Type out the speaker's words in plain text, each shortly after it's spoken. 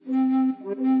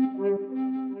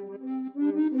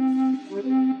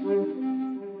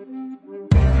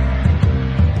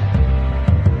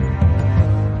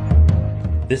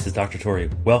This is Dr. Tori.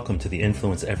 Welcome to the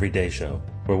Influence Everyday Show,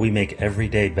 where we make every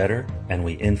day better and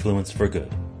we influence for good.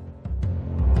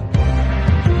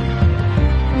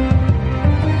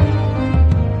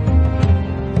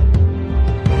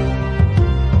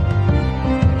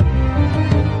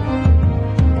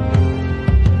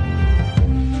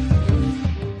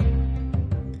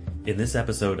 In this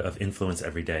episode of Influence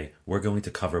Everyday, we're going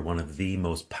to cover one of the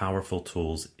most powerful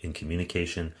tools in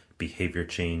communication, behavior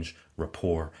change,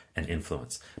 rapport, and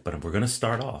influence. But we're going to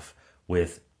start off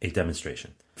with a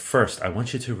demonstration. First, I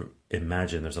want you to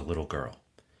imagine there's a little girl.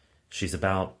 She's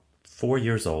about 4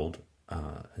 years old,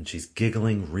 and she's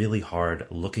giggling really hard,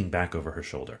 looking back over her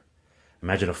shoulder.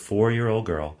 Imagine a 4-year-old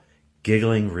girl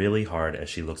giggling really hard as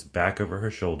she looks back over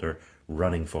her shoulder,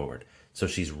 running forward. So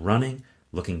she's running,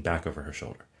 looking back over her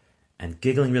shoulder, and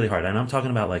giggling really hard. And I'm talking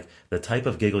about like the type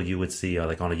of giggle you would see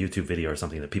like on a YouTube video or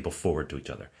something that people forward to each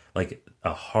other. Like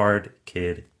a hard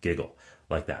kid giggle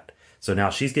like that. So now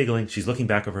she's giggling, she's looking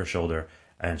back over her shoulder,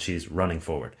 and she's running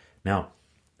forward. Now,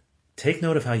 take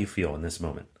note of how you feel in this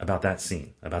moment about that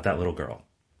scene, about that little girl,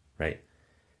 right?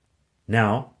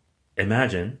 Now,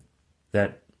 imagine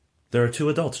that there are two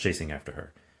adults chasing after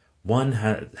her. One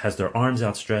has their arms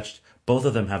outstretched. Both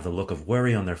of them have the look of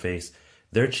worry on their face.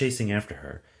 They're chasing after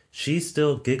her. She's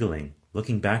still giggling,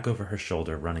 looking back over her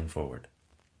shoulder, running forward.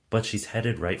 But she's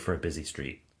headed right for a busy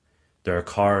street. There are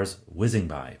cars whizzing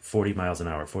by, 40 miles an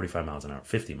hour, 45 miles an hour,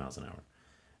 50 miles an hour.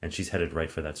 And she's headed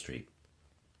right for that street.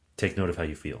 Take note of how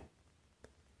you feel.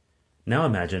 Now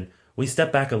imagine we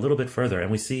step back a little bit further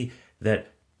and we see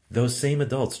that those same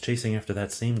adults chasing after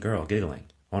that same girl giggling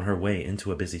on her way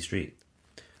into a busy street.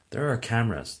 There are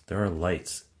cameras, there are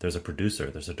lights, there's a producer,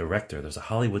 there's a director, there's a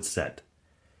Hollywood set.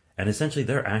 And essentially,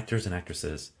 they're actors and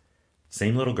actresses.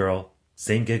 Same little girl,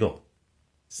 same giggle,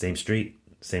 same street,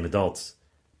 same adults,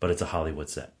 but it's a Hollywood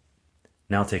set.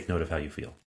 Now take note of how you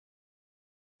feel.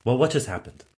 Well, what just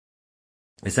happened?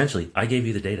 Essentially, I gave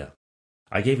you the data.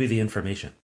 I gave you the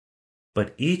information.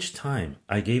 But each time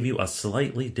I gave you a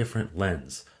slightly different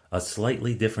lens, a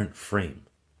slightly different frame,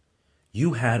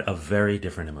 you had a very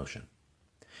different emotion.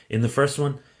 In the first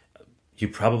one, you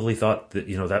probably thought that,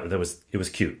 it was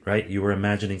cute, right? You were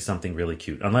imagining something really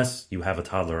cute. Unless you have a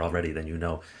toddler already, then you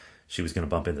know she was going to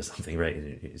bump into something,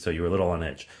 right? So you were a little on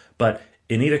edge. But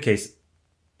in either case,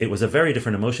 it was a very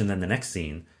different emotion than the next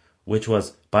scene, which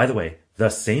was, by the way, the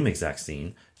same exact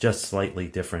scene, just slightly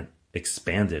different,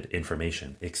 expanded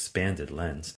information, expanded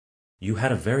lens. You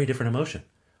had a very different emotion.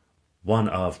 One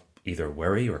of either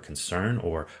worry or concern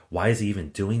or why is he even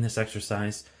doing this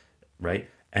exercise, right?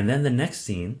 And then the next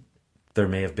scene, there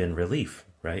may have been relief,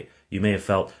 right? You may have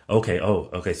felt,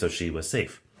 okay, so she was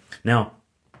safe. Now,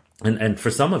 and for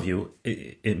some of you,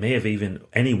 it may have even,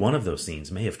 any one of those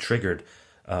scenes may have triggered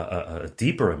a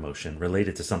deeper emotion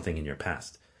related to something in your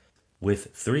past.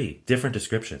 With 3 different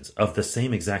descriptions of the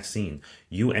same exact scene,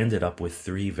 you ended up with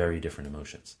 3 very different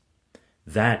emotions.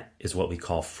 That is what we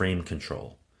call frame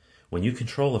control. When you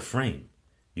control a frame,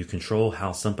 you control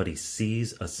how somebody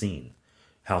sees a scene,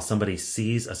 how somebody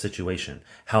sees a situation,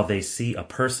 how they see a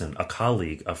person, a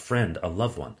colleague, a friend, a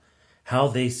loved one, how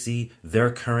they see their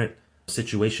current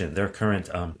situation, their current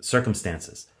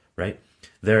circumstances, right?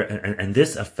 And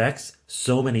this affects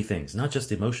so many things, not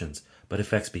just emotions, but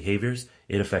affects behaviors,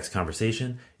 it affects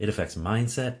conversation, it affects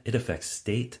mindset, it affects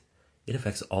state, it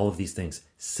affects all of these things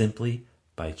simply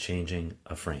by changing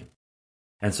a frame.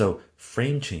 And so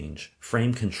frame change,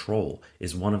 frame control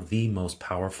is one of the most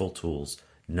powerful tools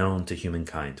known to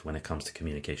humankind when it comes to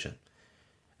communication.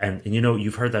 And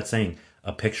you've heard that saying,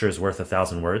 a picture is worth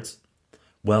 1,000 words.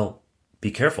 Well,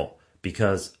 be careful,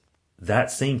 because that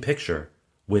same picture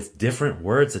with different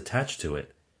words attached to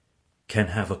it can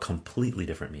have a completely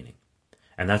different meaning.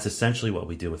 And that's essentially what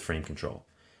we do with frame control.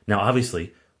 Now,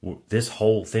 obviously, this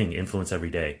whole thing, Influence Every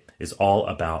Day, is all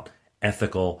about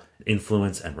ethical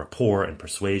influence and rapport and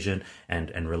persuasion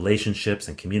and relationships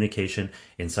and communication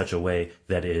in such a way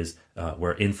that is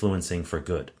we're influencing for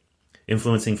good.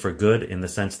 Influencing for good in the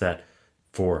sense that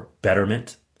for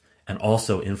betterment, and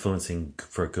also influencing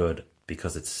for good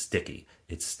because it's sticky,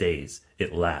 it stays,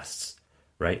 it lasts,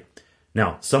 right?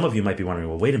 Now, some of you might be wondering,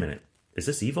 well, wait a minute, is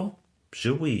this evil?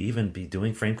 Should we even be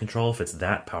doing frame control if it's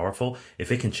that powerful?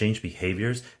 If it can change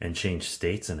behaviors and change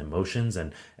states and emotions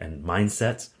and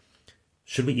mindsets?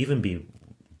 Should we even be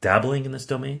dabbling in this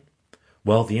domain?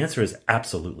 Well, the answer is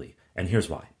absolutely. And here's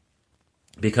why.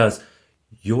 Because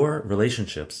your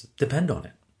relationships depend on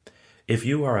it. If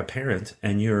you are a parent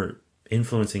and you're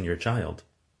influencing your child,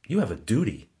 you have a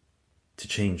duty to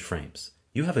change frames.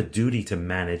 You have a duty to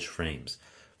manage frames.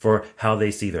 for how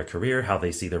they see their career, how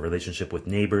they see their relationship with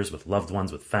neighbors, with loved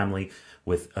ones, with family,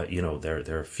 with,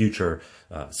 their future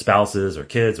spouses or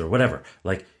kids or whatever.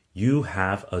 Like, you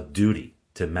have a duty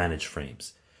to manage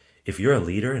frames. If you're a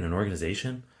leader in an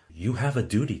organization, you have a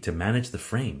duty to manage the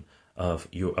frame of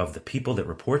the people that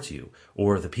report to you,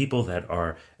 or the people that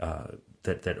are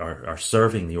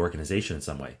serving the organization in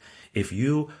some way. If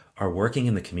you are working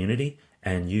in the community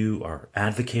and you are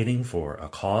advocating for a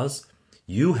cause,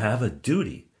 you have a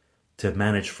duty to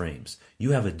manage frames.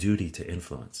 You have a duty to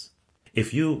influence.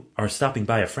 If you are stopping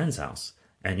by a friend's house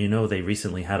and you know they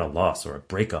recently had a loss or a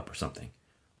breakup or something,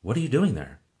 what are you doing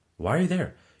there? Why are you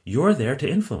there? You're there to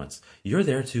influence. You're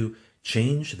there to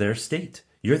change their state.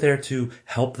 You're there to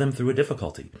help them through a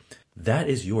difficulty. That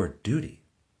is your duty.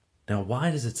 Now, why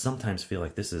does it sometimes feel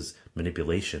like this is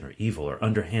manipulation or evil or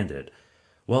underhanded?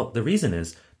 Well, the reason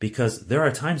is because there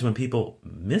are times when people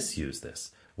misuse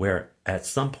this, where at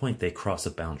some point they cross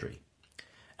a boundary.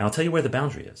 And I'll tell you where the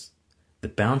boundary is. The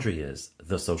boundary is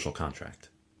the social contract.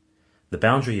 The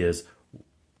boundary is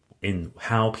in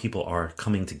how people are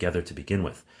coming together to begin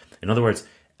with. In other words,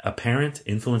 a parent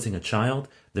influencing a child,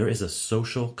 there is a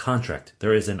social contract.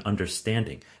 There is an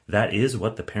understanding. That is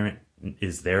what the parent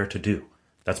is there to do.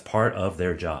 That's part of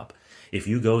their job. If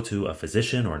you go to a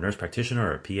physician or a nurse practitioner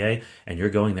or a PA and you're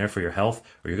going there for your health,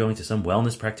 or you're going to some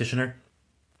wellness practitioner,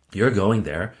 you're going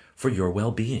there for your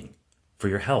well-being, for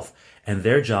your health. And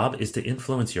their job is to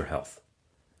influence your health.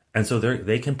 And so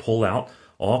they can pull out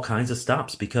all kinds of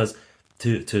stops, because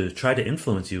to try to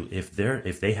influence you, if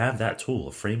they have that tool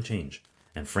of frame change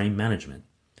and frame management,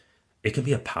 it can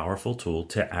be a powerful tool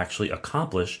to actually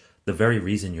accomplish the very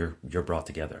reason you're brought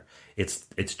together.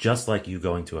 It's just like you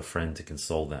going to a friend to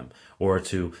console them or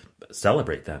to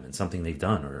celebrate them in something they've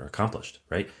done or accomplished,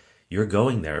 right? You're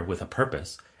going there with a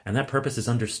purpose, and that purpose is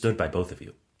understood by both of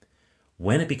you.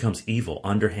 When it becomes evil,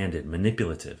 underhanded,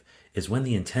 manipulative, is when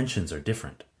the intentions are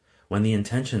different. When the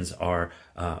intentions are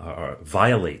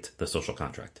violate the social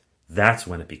contract. That's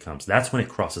when it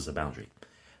crosses a boundary.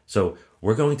 So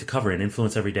we're going to cover in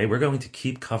Influence Every Day. We're going to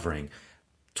keep covering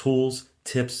tools,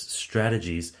 tips,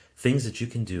 strategies, things that you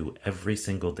can do every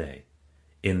single day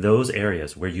in those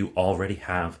areas where you already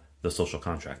have the social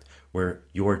contract, where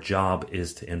your job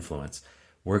is to influence.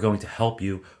 We're going to help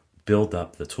you build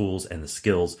up the tools and the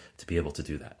skills to be able to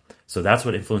do that. So that's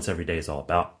what Influence Every Day is all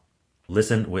about.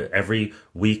 Listen every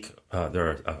week. There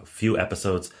are a few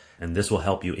episodes, and this will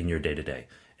help you in your day-to-day.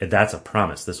 And that's a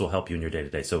promise. This will help you in your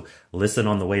day-to-day. So listen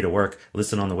on the way to work.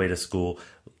 Listen on the way to school.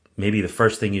 Maybe the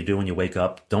first thing you do when you wake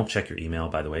up, don't check your email,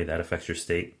 by the way. That affects your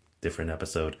state. Different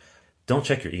episode. Don't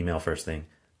check your email first thing.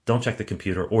 Don't check the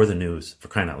computer or the news. For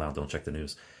crying out loud, don't check the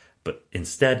news. But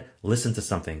instead, listen to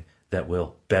something that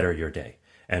will better your day.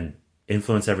 And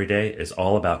Influence Every Day is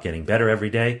all about getting better every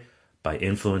day by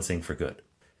influencing for good.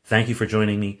 Thank you for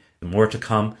joining me. More to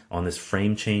come on this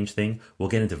frame change thing. We'll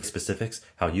get into specifics,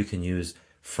 how you can use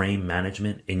frame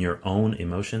management in your own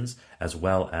emotions, as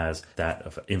well as that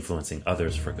of influencing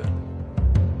others for good.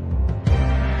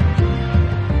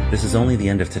 This is only the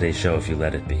end of today's show if you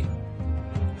let it be.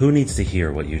 Who needs to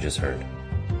hear what you just heard?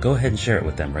 Go ahead and share it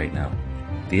with them right now.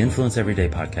 The Influence Everyday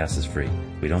podcast is free.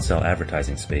 We don't sell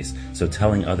advertising space, so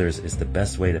telling others is the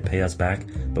best way to pay us back,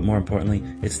 but more importantly,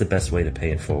 it's the best way to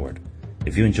pay it forward.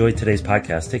 If you enjoyed today's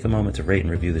podcast, take a moment to rate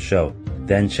and review the show.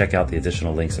 Then check out the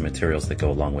additional links and materials that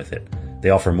go along with it. They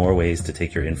offer more ways to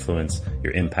take your influence,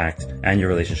 your impact, and your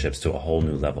relationships to a whole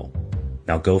new level.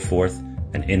 Now go forth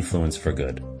and influence for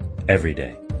good every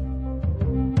day.